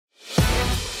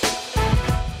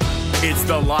It's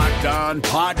the Locked On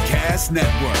Podcast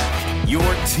Network, your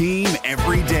team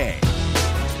every day.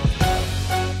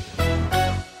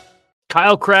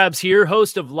 Kyle Krabs here,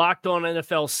 host of Locked On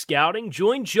NFL Scouting.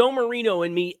 Join Joe Marino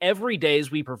and me every day as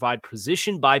we provide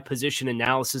position-by-position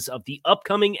analysis of the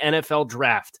upcoming NFL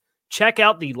Draft. Check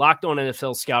out the Locked On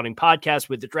NFL Scouting podcast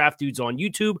with the Draft Dudes on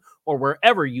YouTube or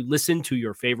wherever you listen to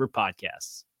your favorite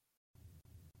podcasts.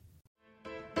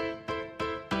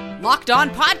 Locked On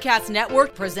Podcast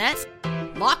Network presents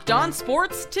Locked On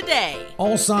Sports Today.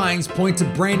 All signs point to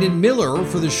Brandon Miller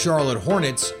for the Charlotte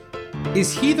Hornets.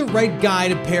 Is he the right guy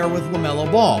to pair with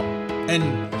LaMelo Ball?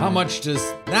 And how much does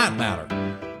that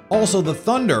matter? Also, the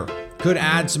Thunder could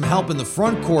add some help in the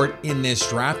front court in this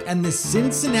draft, and the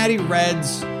Cincinnati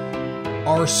Reds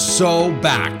are so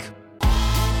back.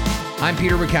 I'm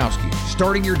Peter Bukowski,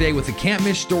 starting your day with the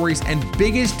can't-miss stories and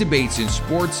biggest debates in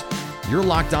sports. You're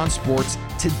Locked On Sports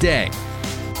Today.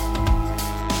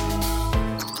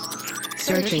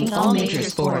 Searching all major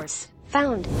sports.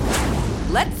 Found.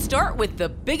 Let's start with the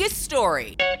biggest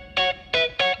story.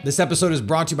 This episode is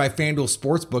brought to you by FanDuel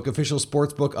Sportsbook, official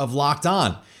sportsbook of Locked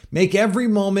On. Make every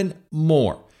moment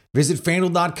more. Visit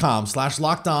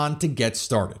FanDuel.com/LockedOn to get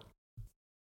started.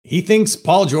 He thinks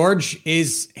Paul George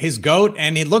is his GOAT,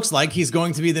 and it looks like he's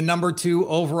going to be the number 2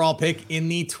 overall pick in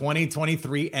the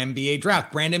 2023 NBA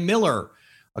draft. Brandon Miller,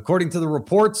 according to the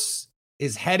reports,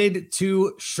 is headed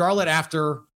to Charlotte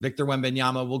after Victor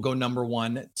Wembanyama will go number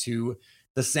 1 to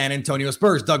the San Antonio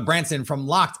Spurs. Doug Branson from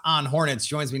Locked On Hornets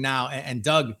joins me now. And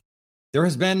Doug, there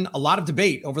has been a lot of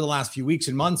debate over the last few weeks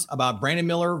and months about Brandon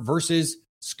Miller versus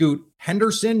Scoot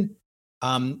Henderson.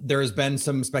 There has been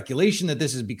some speculation that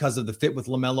this is because of the fit with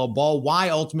LaMelo Ball. Why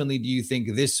ultimately do you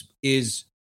think this is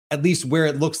at least where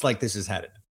it looks like this is headed?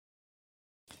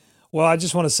 Well, I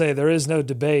just want to say there is no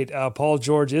debate. Paul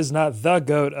George is not the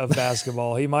GOAT of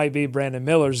basketball. He might be Brandon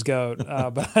Miller's GOAT,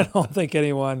 but I don't think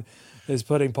anyone is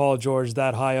putting Paul George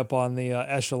that high up on the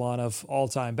echelon of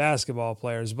all-time basketball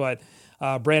players. But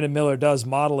Brandon Miller does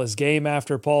model his game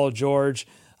after Paul George,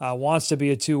 wants to be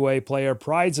a two-way player,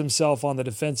 prides himself on the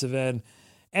defensive end,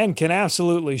 and can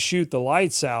absolutely shoot the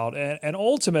lights out. And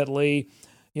ultimately,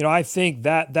 I think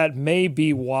that may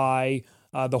be why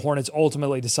the Hornets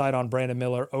ultimately decide on Brandon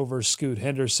Miller over Scoot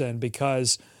Henderson,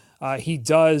 because he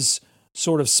does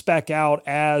sort of spec out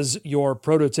as your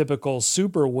prototypical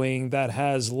super wing that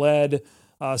has led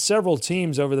several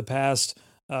teams over the past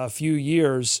few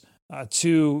years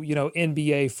to,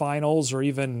 NBA finals, or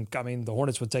even, the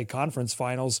Hornets would take conference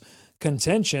finals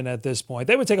contention at this point.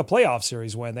 They would take a playoff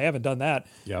series win. They haven't done that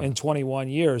in 21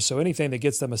 years. So anything that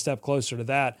gets them a step closer to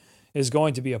that is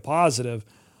going to be a positive.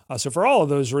 So for all of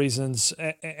those reasons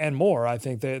and more, I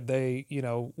think that they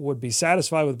would be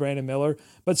satisfied with Brandon Miller.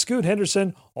 But Scoot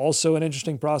Henderson, also an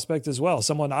interesting prospect as well.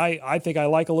 Someone I think I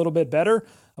like a little bit better,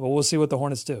 but we'll see what the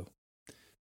Hornets do.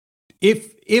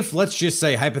 If let's just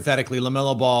say hypothetically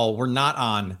LaMelo Ball were not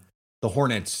on the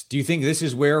Hornets, do you think this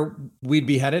is where we'd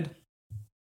be headed?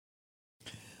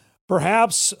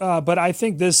 Perhaps, but I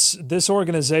think this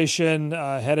organization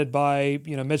headed by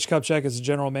Mitch Kupchak as the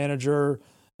general manager,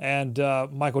 and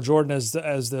Michael Jordan as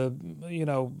the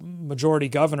majority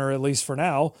governor, at least for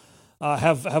now,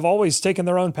 have always taken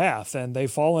their own path, and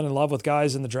they've fallen in love with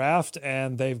guys in the draft,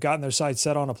 and they've gotten their sights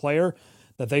set on a player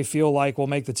that they feel like will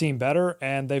make the team better,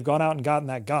 and they've gone out and gotten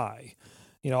that guy.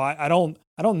 I don't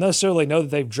necessarily know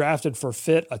that they've drafted for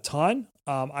fit a ton.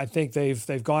 I think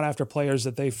they've gone after players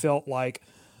that they felt like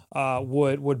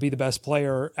would be the best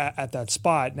player at that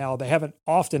spot. Now, they haven't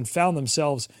often found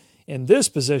themselves in this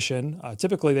position.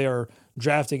 Typically, they are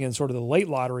drafting in sort of the late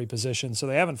lottery position, so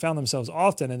they haven't found themselves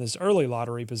often in this early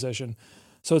lottery position.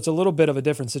 So it's a little bit of a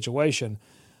different situation.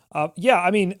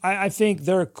 I think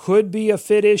there could be a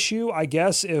fit issue, I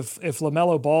guess, if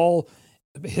LaMelo Ball,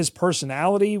 his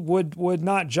personality would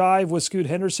not jive with Scoot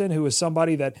Henderson, who is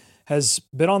somebody that has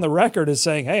been on the record as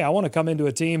saying, hey, I want to come into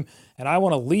a team and I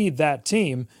want to lead that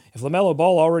team. If LaMelo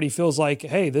Ball already feels like,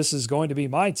 hey, this is going to be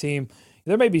my team,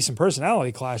 there may be some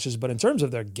personality clashes, but in terms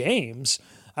of their games,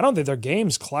 I don't think their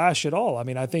games clash at all.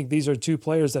 I think these are two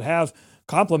players that have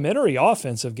complementary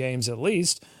offensive games at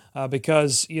least,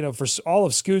 because, for all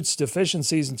of Scoot's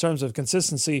deficiencies in terms of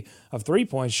consistency of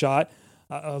three-point shot,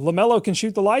 LaMelo can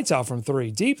shoot the lights out from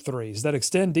three, deep threes that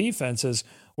extend defenses,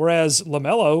 whereas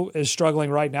LaMelo is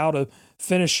struggling right now to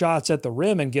finish shots at the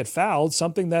rim and get fouled,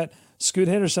 something that Scoot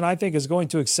Henderson, I think, is going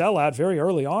to excel at very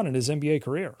early on in his NBA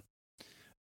career.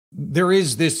 There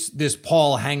is this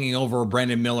pall hanging over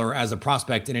Brandon Miller as a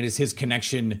prospect, and it is his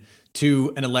connection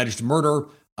to an alleged murder.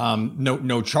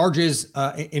 No charges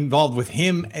involved with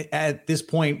him at this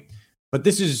point. But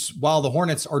this is while the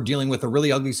Hornets are dealing with a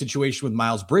really ugly situation with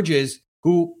Miles Bridges,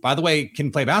 who, by the way,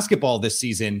 can play basketball this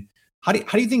season. How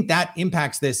do you think that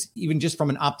impacts this, even just from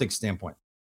an optics standpoint?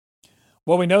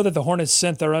 Well, we know that the Hornets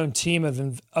sent their own team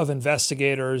of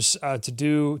investigators to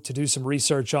do some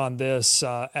research on this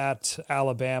at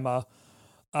Alabama.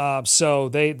 So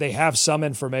they have some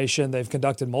information. They've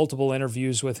conducted multiple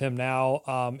interviews with him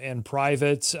now in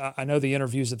private. I know the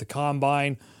interviews at the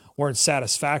Combine weren't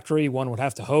satisfactory. One would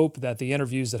have to hope that the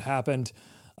interviews that happened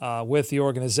with the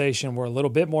organization were a little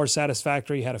bit more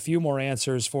satisfactory, had a few more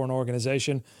answers for an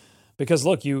organization. Because,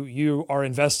 look, you are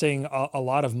investing a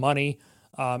lot of money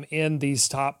in these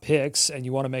top picks, and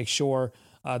you want to make sure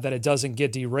that it doesn't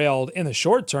get derailed in the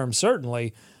short term,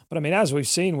 certainly. But, I mean, as we've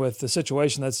seen with the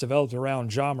situation that's developed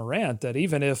around Ja Morant, that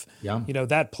even if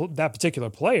that particular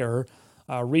player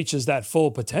reaches that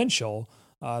full potential,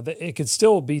 that it could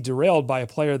still be derailed by a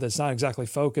player that's not exactly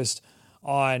focused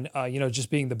on just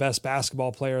being the best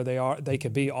basketball player they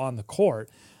could be on the court.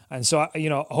 And so,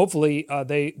 hopefully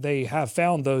they have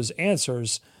found those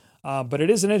answers. But it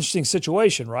is an interesting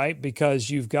situation, right? Because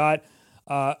you've got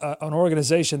an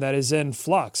organization that is in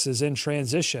flux, is in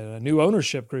transition. A new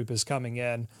ownership group is coming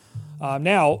in.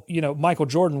 Now, Michael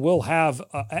Jordan will have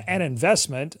an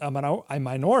investment, a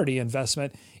minority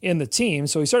investment in the team.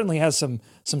 So he certainly has some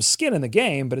skin in the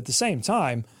game. But at the same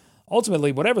time,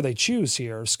 ultimately, whatever they choose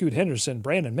here, Scoot Henderson,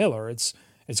 Brandon Miller, it's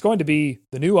going to be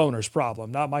the new owner's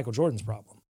problem, not Michael Jordan's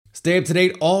problem. Stay up to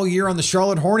date all year on the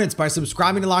Charlotte Hornets by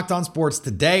subscribing to Locked On Sports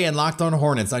today and Locked On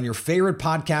Hornets on your favorite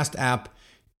podcast app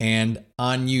and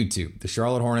on YouTube. The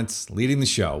Charlotte Hornets leading the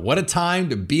show. What a time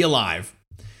to be alive.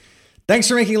 Thanks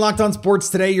for making Locked On Sports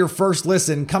today your first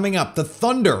listen. Coming up, the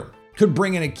Thunder could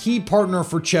bring in a key partner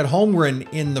for Chet Holmgren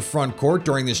in the front court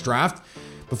during this draft.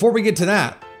 Before we get to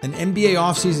that, an NBA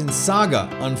offseason saga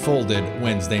unfolded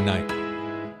Wednesday night.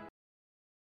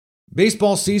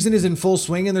 Baseball season is in full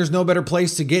swing, and there's no better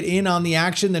place to get in on the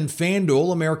action than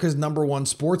FanDuel, America's #1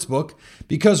 sportsbook,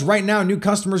 because right now new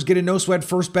customers get a no-sweat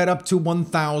first bet up to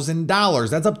 $1,000.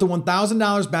 That's up to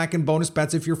 $1,000 back in bonus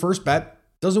bets if your first bet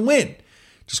doesn't win.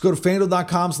 Just go to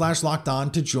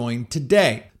FanDuel.com/lockedon to join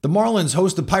today. The Marlins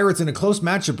host the Pirates in a close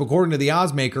matchup according to the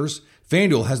odds makers.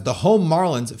 FanDuel has the home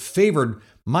Marlins favored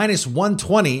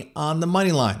 -120 on the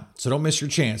money line. So don't miss your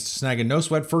chance to snag a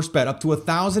no-sweat first bet up to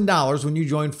 $1,000 when you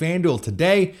join FanDuel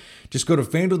today. Just go to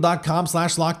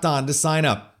FanDuel.com/lockedon to sign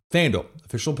up. FanDuel,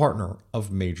 official partner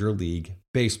of Major League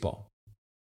Baseball.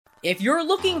 If you're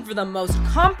looking for the most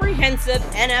comprehensive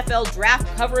NFL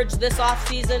draft coverage this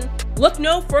offseason, look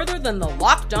no further than the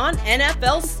Locked On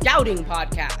NFL Scouting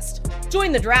Podcast.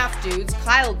 Join the draft dudes,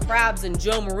 Kyle Krabs and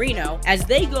Joe Marino, as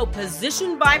they go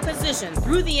position by position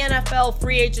through the NFL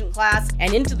free agent class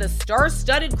and into the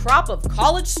star-studded crop of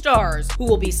college stars who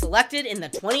will be selected in the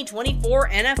 2024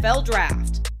 NFL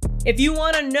Draft. If you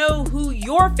want to know who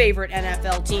your favorite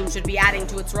NFL team should be adding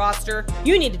to its roster,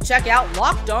 you need to check out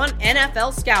Locked On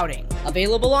NFL Scouting,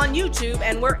 available on YouTube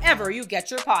and wherever you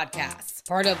get your podcasts.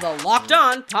 Part of the Locked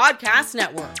On Podcast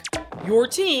Network, your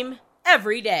team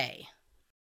every day.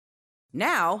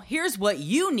 Now, here's what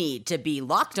you need to be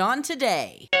locked on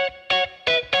today.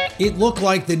 It looked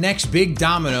like the next big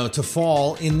domino to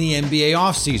fall in the NBA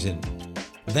offseason.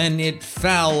 Then it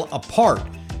fell apart.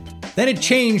 Then it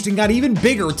changed and got even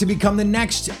bigger to become the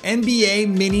next NBA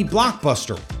mini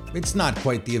blockbuster. It's not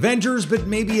quite the Avengers, but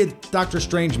maybe a Doctor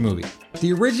Strange movie.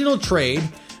 The original trade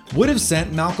would have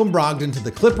sent Malcolm Brogdon to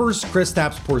the Clippers,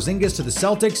 Kristaps Porzingis to the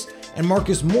Celtics, and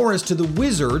Marcus Morris to the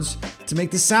Wizards to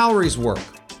make the salaries work.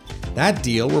 That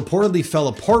deal reportedly fell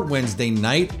apart Wednesday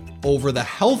night over the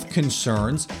health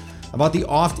concerns about the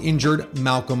oft-injured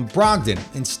Malcolm Brogdon.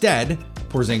 Instead,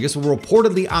 Porzingis will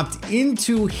reportedly opt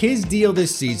into his deal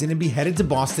this season and be headed to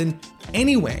Boston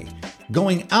anyway.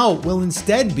 Going out will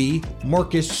instead be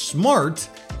Marcus Smart,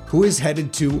 who is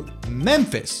headed to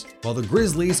Memphis, while the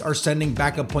Grizzlies are sending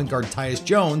backup point guard Tyus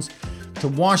Jones to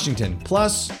Washington.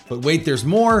 Plus, but wait, there's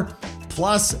more.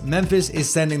 Plus, Memphis is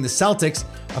sending the Celtics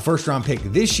a first-round pick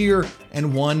this year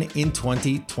and one in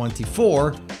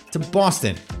 2024 to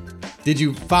Boston. Did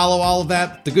you follow all of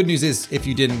that? The good news is, if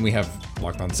you didn't, we have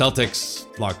Locked On Celtics,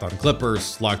 Locked On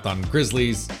Clippers, Locked On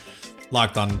Grizzlies,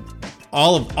 Locked On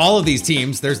all of these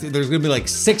teams. There's going to be like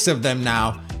 6 of them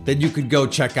now that you could go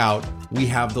check out. We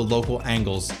have the local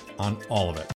angles on all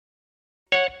of it.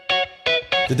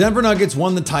 The Denver Nuggets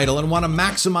won the title and want to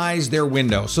maximize their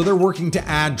window, so they're working to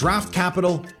add draft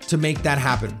capital to make that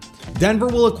happen. Denver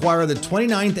will acquire the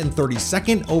 29th and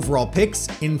 32nd overall picks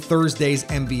in Thursday's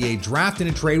NBA draft in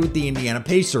a trade with the Indiana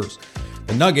Pacers.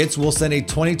 The Nuggets will send a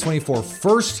 2024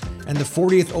 first and the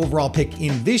 40th overall pick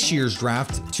in this year's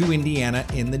draft to Indiana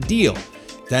in the deal.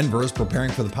 Denver is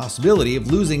preparing for the possibility of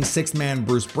losing sixth man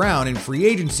Bruce Brown in free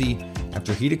agency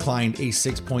after he declined a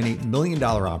 $6.8 million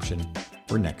option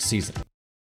for next season.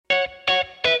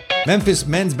 Memphis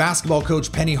men's basketball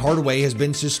coach Penny Hardaway has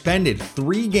been suspended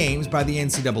 3 games by the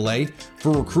NCAA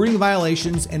for recruiting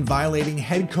violations and violating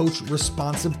head coach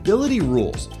responsibility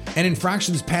rules. An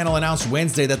infractions panel announced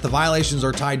Wednesday that the violations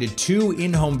are tied to 2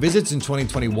 in-home visits in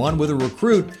 2021 with a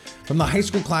recruit from the high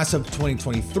school class of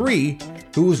 2023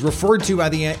 who was referred to by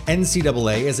the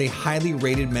NCAA as a highly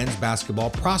rated men's basketball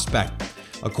prospect.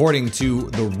 According to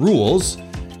the rules,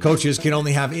 coaches can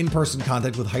only have in-person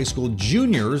contact with high school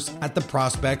juniors at the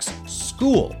prospect's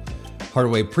school.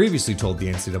 Hardaway previously told the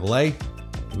NCAA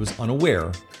he was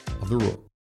unaware of the rule.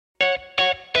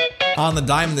 On the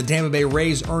diamond, the Tampa Bay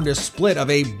Rays earned a split of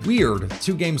a weird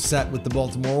 2-game set with the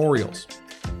Baltimore Orioles.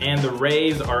 And the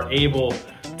Rays are able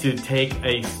to take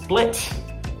a split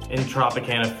in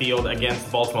Tropicana Field against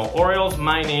the Baltimore Orioles.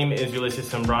 My name is Ulysses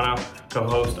Sembrano,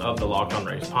 co-host of the Locked On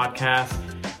Rays podcast.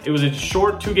 It was a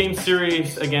short 2-game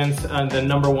series against the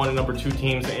number 1 and number 2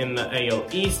 teams in the AL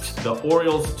East. The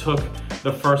Orioles took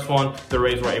the first one. The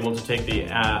Rays were able to take the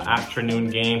afternoon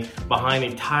game behind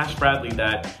a Tash Bradley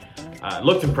that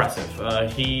looked impressive.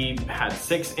 He had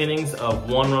 6 innings of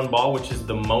 1-run ball, which is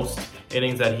the most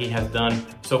innings that he has done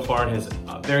so far in his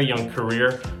very young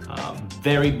career.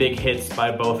 Very big hits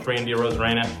by both Randy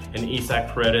Arozarena and Isaac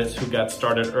Paredes, who got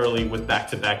started early with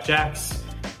back-to-back jacks.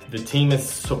 The team is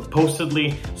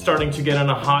supposedly starting to get on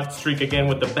a hot streak again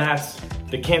with the bats.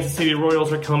 The Kansas City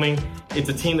Royals are coming. It's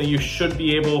a team that you should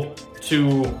be able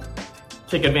to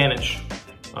take advantage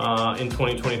in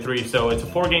 2023. So it's a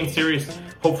 4-game series.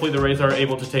 Hopefully the Rays are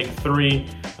able to take 3,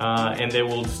 and they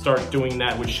will start doing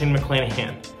that with Shane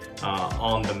McClanahan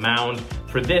on the mound.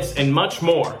 For this and much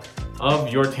more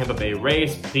of your Tampa Bay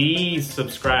Rays, please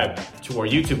subscribe to our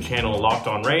YouTube channel, Locked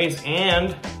On Rays,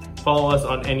 and follow us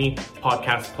on any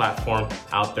podcast platform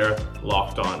out there,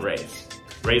 Locked On Rays.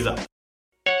 Rays up.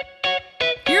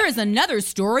 Here is another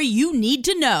story you need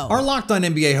to know. Our Locked On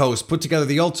NBA hosts put together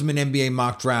the ultimate NBA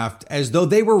mock draft as though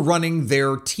they were running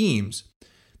their teams.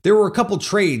 There were a couple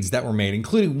trades that were made,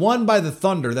 including one by the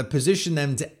Thunder that positioned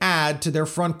them to add to their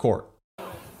front court.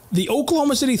 The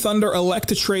Oklahoma City Thunder elect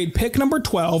to trade pick number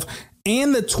 12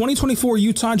 and the 2024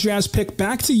 Utah Jazz pick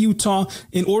back to Utah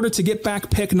in order to get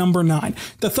back pick number 9.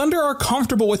 The Thunder are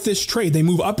comfortable with this trade. They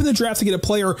move up in the draft to get a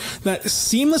player that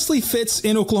seamlessly fits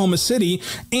in Oklahoma City,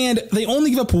 and they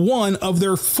only give up 1 of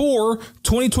their 4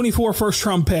 2024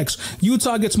 first-round picks.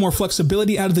 Utah gets more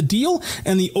flexibility out of the deal,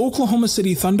 and the Oklahoma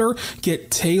City Thunder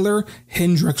get Taylor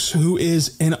Hendricks, who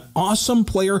is an awesome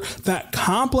player that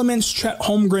complements Chet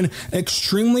Holmgren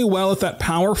extremely well at that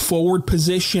power forward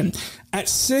position. At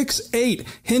 6'8",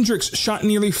 Hendricks shot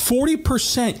nearly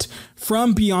 40%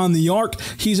 from beyond the arc.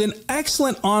 He's an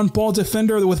excellent on-ball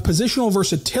defender with positional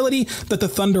versatility that the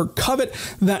Thunder covet,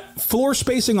 that floor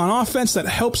spacing on offense, that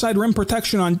help side rim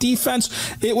protection on defense.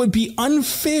 It would be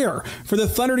unfair for the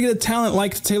Thunder to get a talent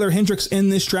like Taylor Hendricks in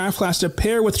this draft class to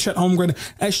pair with Chet Holmgren,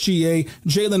 SGA,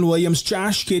 Jalen Williams,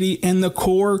 Josh Giddey, and the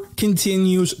core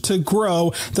continues to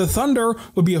grow. The Thunder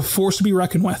would be a force to be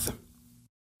reckoned with.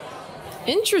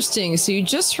 Interesting. So you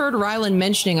just heard Rylan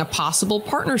mentioning a possible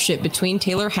partnership between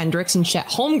Taylor Hendricks and Chet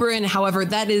Holmgren. However,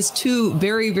 that is 2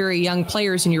 very, very young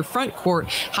players in your front court.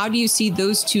 How do you see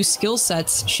those 2 skill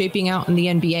sets shaping out in the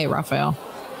NBA, Rafael?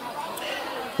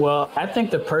 Well, I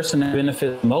think the person that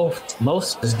benefits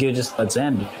most is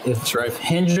Gilgeous-Alexander. If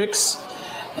Hendricks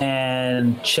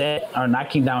and Chet are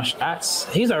knocking down shots,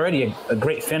 he's already a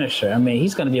great finisher. I mean,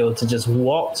 he's going to be able to just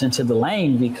waltz into the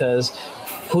lane because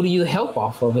who do you help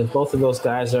off of if both of those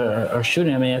guys are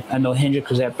shooting? I mean, I know Hendricks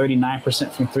was at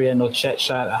 39% from 3. I know Chet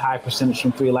shot a high percentage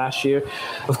from 3 last year.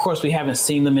 Of course, we haven't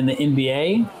seen them in the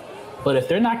NBA, but if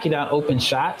they're knocking down open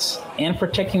shots and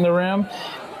protecting the rim,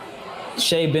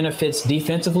 Shea benefits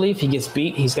defensively. If he gets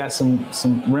beat, he's got some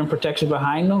rim protection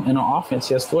behind him, and on offense,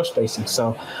 he has floor spacing.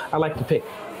 So I like the pick.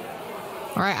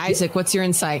 All right, Isaac, what's your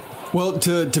insight? Well,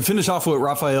 to finish off what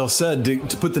Rafael said,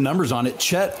 to put the numbers on it,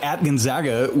 Chet at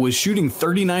Gonzaga was shooting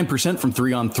 39% from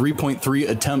 3 on 3.3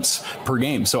 attempts per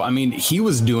game. So, I mean, he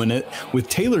was doing it with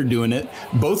Taylor doing it.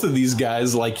 Both of these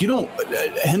guys,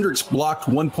 Hendricks blocked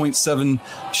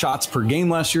 1.7 shots per game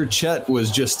last year. Chet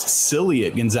was just silly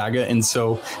at Gonzaga. And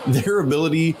so their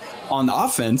ability on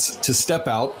offense to step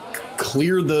out,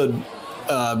 clear the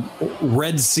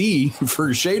Red Sea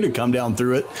for Shea to come down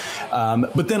through it.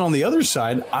 But then on the other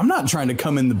side, I'm not trying to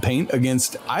come in the paint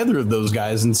against either of those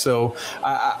guys. And so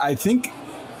I think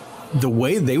the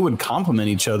way they would complement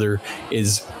each other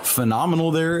is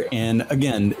phenomenal there. And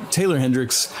again, Taylor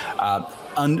Hendricks,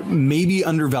 maybe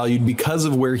undervalued because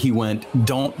of where he went.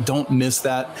 Don't miss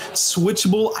that.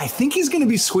 Switchable. I think he's going to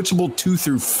be switchable 2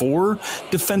 through 4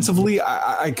 defensively.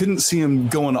 I couldn't see him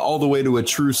going all the way to a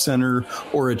true center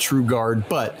or a true guard,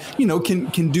 but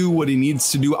can do what he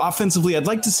needs to do offensively. I'd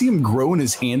like to see him grow in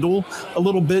his handle a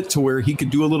little bit to where he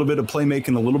could do a little bit of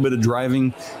playmaking, a little bit of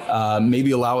driving,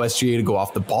 maybe allow SGA to go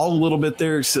off the ball a little bit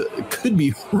there. So it could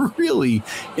be really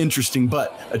interesting,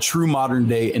 but a true modern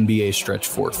day NBA stretch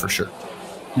for sure.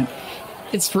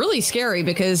 It's really scary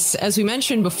because, as we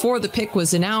mentioned before the pick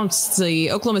was announced,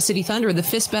 the Oklahoma City Thunder, the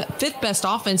fifth best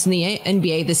offense in the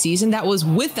NBA this season, that was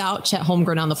without Chet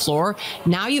Holmgren on the floor.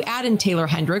 Now you add in Taylor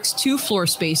Hendricks, 2 floor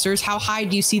spacers. How high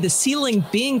do you see the ceiling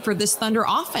being for this Thunder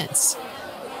offense?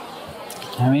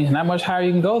 I mean, not much higher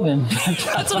you can go then.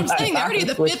 That's what I'm saying. They're already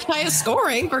the 5th highest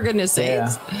scoring, for goodness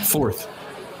sakes. 4th.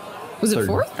 Was it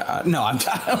 4th? No, I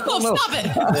don't know. Stop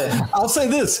it. I'll say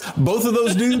this. Both of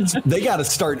those dudes, they got to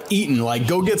start eating. Like,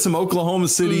 go get some Oklahoma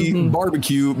City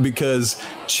barbecue, because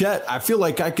Chet, I feel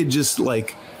like I could just,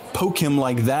 like, poke him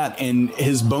like that and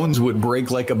his bones would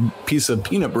break like a piece of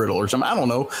peanut brittle or something. I don't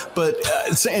know. But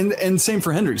and same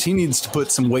for Hendricks. He needs to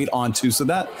put some weight on, too. So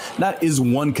that is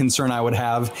one concern I would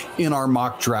have in our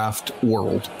mock draft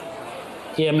world.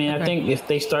 Yeah, I mean, I think if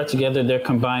they start together, their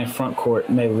combined front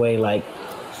court may weigh like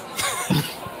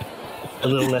a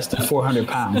little less than 400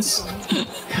 pounds.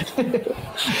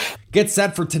 Get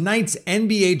set for tonight's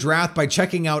NBA draft by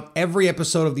checking out every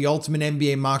episode of the Ultimate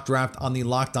NBA Mock Draft on the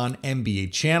Locked On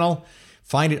NBA channel.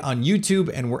 Find it on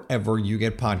YouTube and wherever you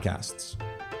get podcasts.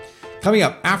 Coming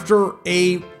up, after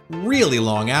a really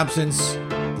long absence,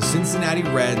 the Cincinnati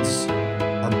Reds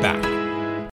are back.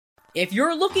 If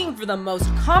you're looking for the most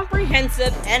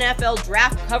comprehensive NFL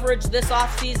draft coverage this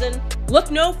offseason, look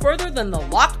no further than the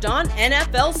Locked On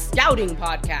NFL Scouting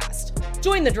Podcast.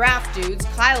 Join the draft dudes,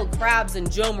 Kyle Krabs and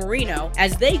Joe Marino,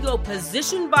 as they go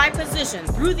position by position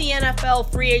through the NFL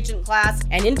free agent class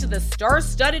and into the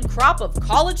star-studded crop of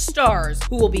college stars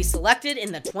who will be selected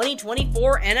in the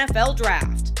 2024 NFL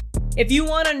Draft. If you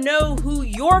want to know who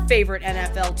your favorite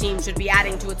NFL team should be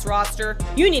adding to its roster,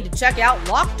 you need to check out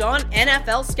Locked On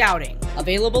NFL Scouting,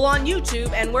 available on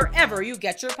YouTube and wherever you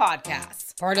get your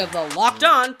podcasts. Part of the Locked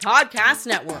On Podcast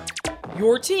Network,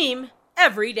 your team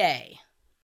every day.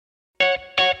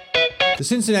 The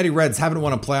Cincinnati Reds haven't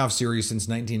won a playoff series since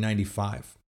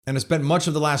 1995 and have spent much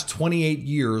of the last 28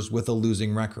 years with a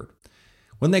losing record.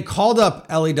 When they called up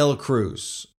Elly De La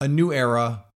Cruz, a new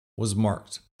era was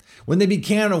marked. When they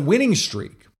began a winning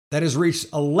streak that has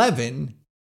reached 11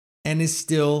 and is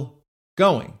still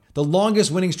going. The longest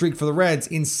winning streak for the Reds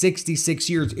in 66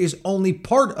 years is only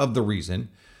part of the reason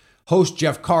host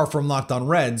Jeff Carr from Locked On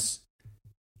Reds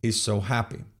is so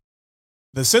happy.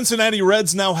 The Cincinnati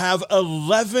Reds now have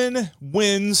 11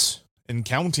 wins and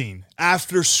counting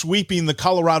after sweeping the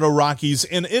Colorado Rockies,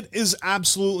 and it is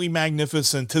absolutely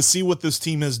magnificent to see what this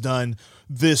team has done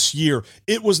this year.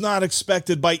 It was not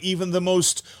expected by even the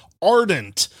most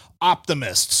ardent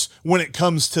optimists when it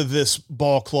comes to this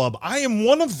ball club. I am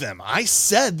one of them. I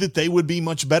said that they would be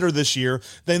much better this year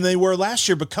than they were last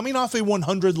year, but coming off a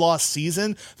 100-loss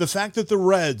season, the fact that the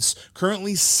Reds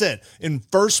currently sit in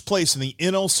first place in the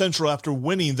NL Central after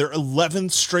winning their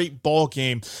 11th straight ball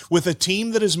game with a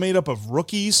team that is made up of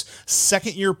rookies,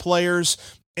 second-year players,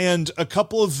 and a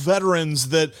couple of veterans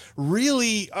that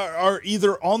really are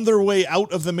either on their way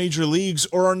out of the major leagues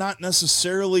or are not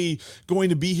necessarily going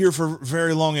to be here for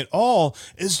very long at all,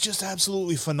 is just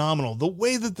absolutely phenomenal. The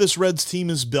way that this Reds team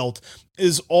is built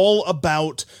is all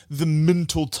about the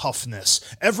mental toughness.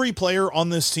 Every player on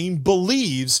this team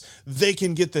believes they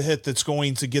can get the hit that's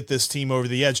going to get this team over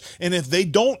the edge. And if they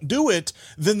don't do it,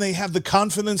 then they have the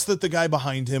confidence that the guy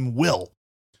behind him will.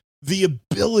 The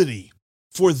ability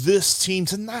for this team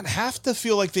to not have to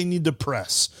feel like they need to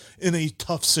press in a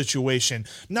tough situation.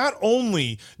 Not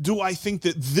only do I think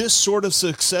that this sort of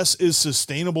success is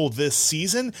sustainable this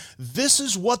season, this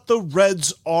is what the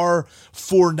Reds are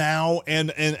for now,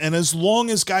 and as long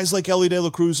as guys like Elly De La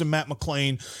Cruz and Matt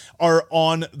McLain are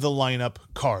on the lineup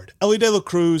card. Elly De La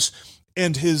Cruz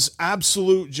and his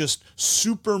absolute just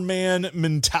Superman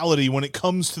mentality when it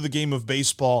comes to the game of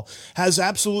baseball has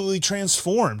absolutely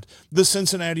transformed the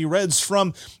Cincinnati Reds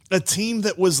from a team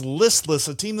that was listless,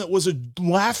 a team that was a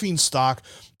laughingstock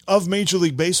of Major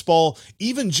League Baseball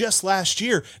even just last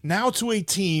year, now to a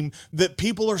team that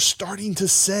people are starting to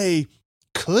say,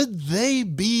 could they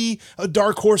be a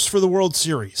dark horse for the World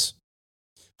Series?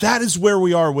 That is where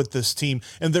we are with this team,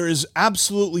 and there is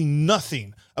absolutely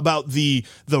nothing about the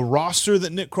roster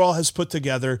that Nick Kroll has put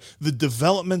together, the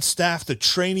development staff, the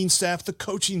training staff, the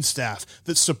coaching staff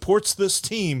that supports this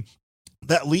team,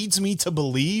 that leads me to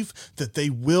believe that they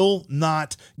will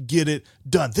not get it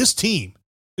done. This team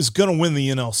is going to win the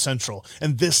NL Central,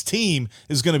 and this team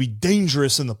is going to be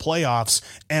dangerous in the playoffs.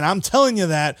 And I'm telling you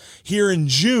that here in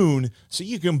June, so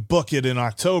you can book it in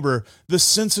October. The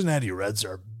Cincinnati Reds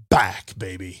are back,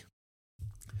 baby.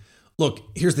 Look,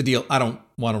 here's the deal. I don't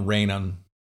want to rain on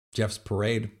Jeff's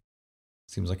parade.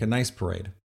 Seems like a nice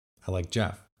parade. I like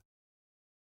Jeff.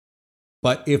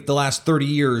 But if the last 30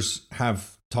 years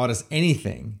have taught us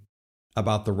anything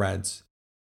about the Reds,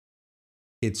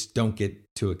 it's don't get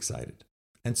too excited.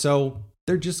 And so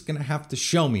they're just going to have to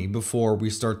show me before we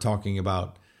start talking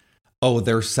about, oh,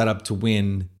 they're set up to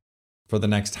win for the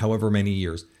next however many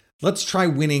years. Let's try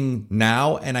winning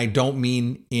now, and I don't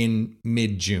mean in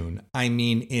mid-June. I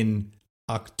mean in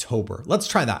October. Let's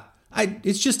try that.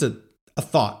 It's just a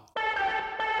thought.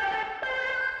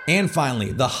 And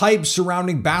finally, the hype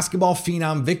surrounding basketball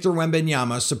phenom Victor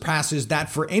Wembanyama surpasses that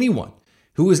for anyone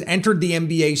who has entered the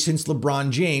NBA since LeBron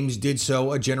James did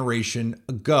so a generation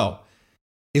ago.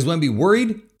 Is Wemby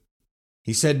worried?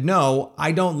 He said, no,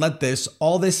 I don't let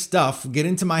all this stuff get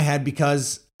into my head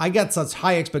because I got such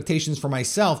high expectations for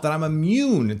myself that I'm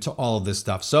immune to all of this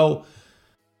stuff. So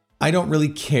I don't really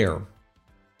care.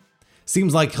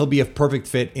 Seems like he'll be a perfect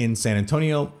fit in San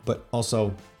Antonio, but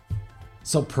also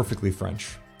so perfectly French.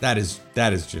 That is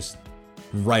just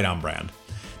right on brand.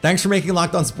 Thanks for making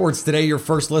Locked On Sports today your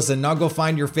first listen. Now go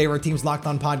find your favorite team's Locked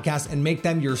On podcast and make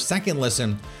them your second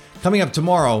listen. Coming up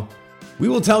tomorrow, we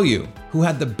will tell you who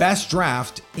had the best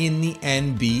draft in the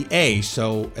NBA.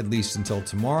 So at least until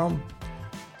tomorrow,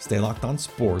 stay locked on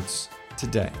sports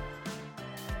today.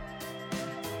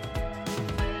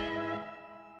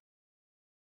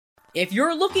 If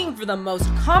you're looking for the most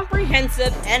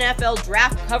comprehensive NFL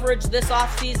draft coverage this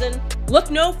offseason, look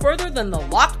no further than the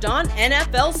Locked On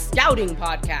NFL Scouting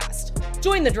Podcast.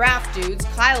 Join the draft dudes,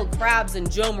 Kyle Krabs and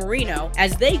Joe Marino,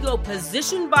 as they go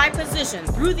position by position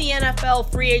through the NFL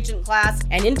free agent class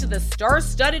and into the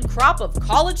star-studded crop of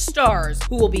college stars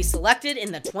who will be selected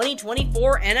in the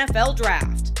 2024 NFL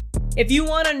Draft. If you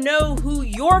want to know who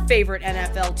your favorite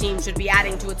NFL team should be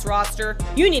adding to its roster,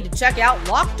 you need to check out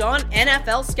Locked On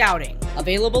NFL Scouting,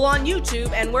 available on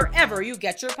YouTube and wherever you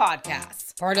get your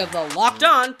podcasts. Part of the Locked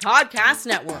On Podcast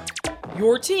Network,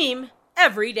 your team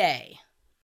every day.